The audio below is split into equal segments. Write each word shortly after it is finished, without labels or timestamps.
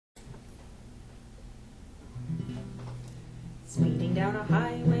Speeding down a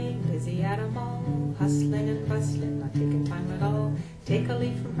highway, busy at a mall, hustlin' and bustlin', not taking time at all. Take a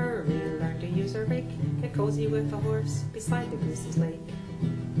leaf from her, learn to use a rake, get cozy with a horse beside the goose's lake.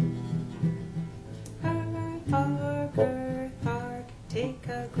 Ark, earth, ark, take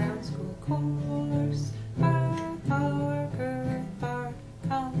a ground school course. Ark, earth, ark,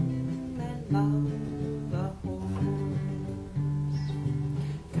 come and love a horse.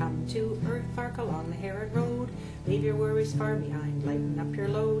 Come to Earth Ark along the Heron road, leave your worries far behind, lighten up your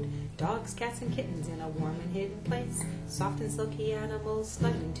load. Dogs, cats, and kittens in a warm and hidden place, soft and silky animals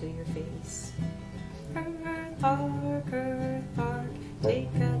snuggling to your face. Earth Ark,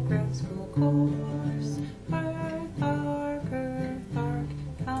 take a ground school course. Earth Ark,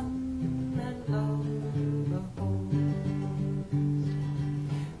 come and love a horse.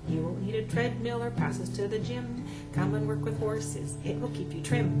 You won't need a treadmill or passes to the gym. Come and work with horses, it will keep you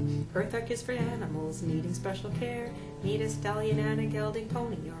trim. Earth Ark is for animals needing special care. Need a stallion and a gelding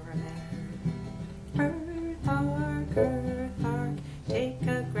pony or a mare. Earth Ark, take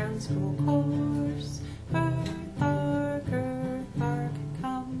a ground school course. Earth Ark,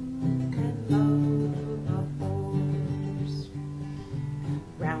 come and love a horse.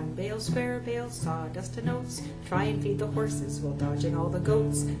 Round bales, square bales, sawdust and oats. Try and feed the horses while dodging all the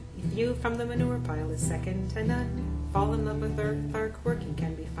goats. The view from the manure pile is second to none. Fall in love with Earth Ark, working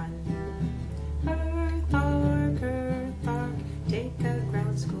can be fun. Earth Ark, take a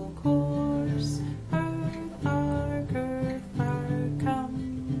ground school course.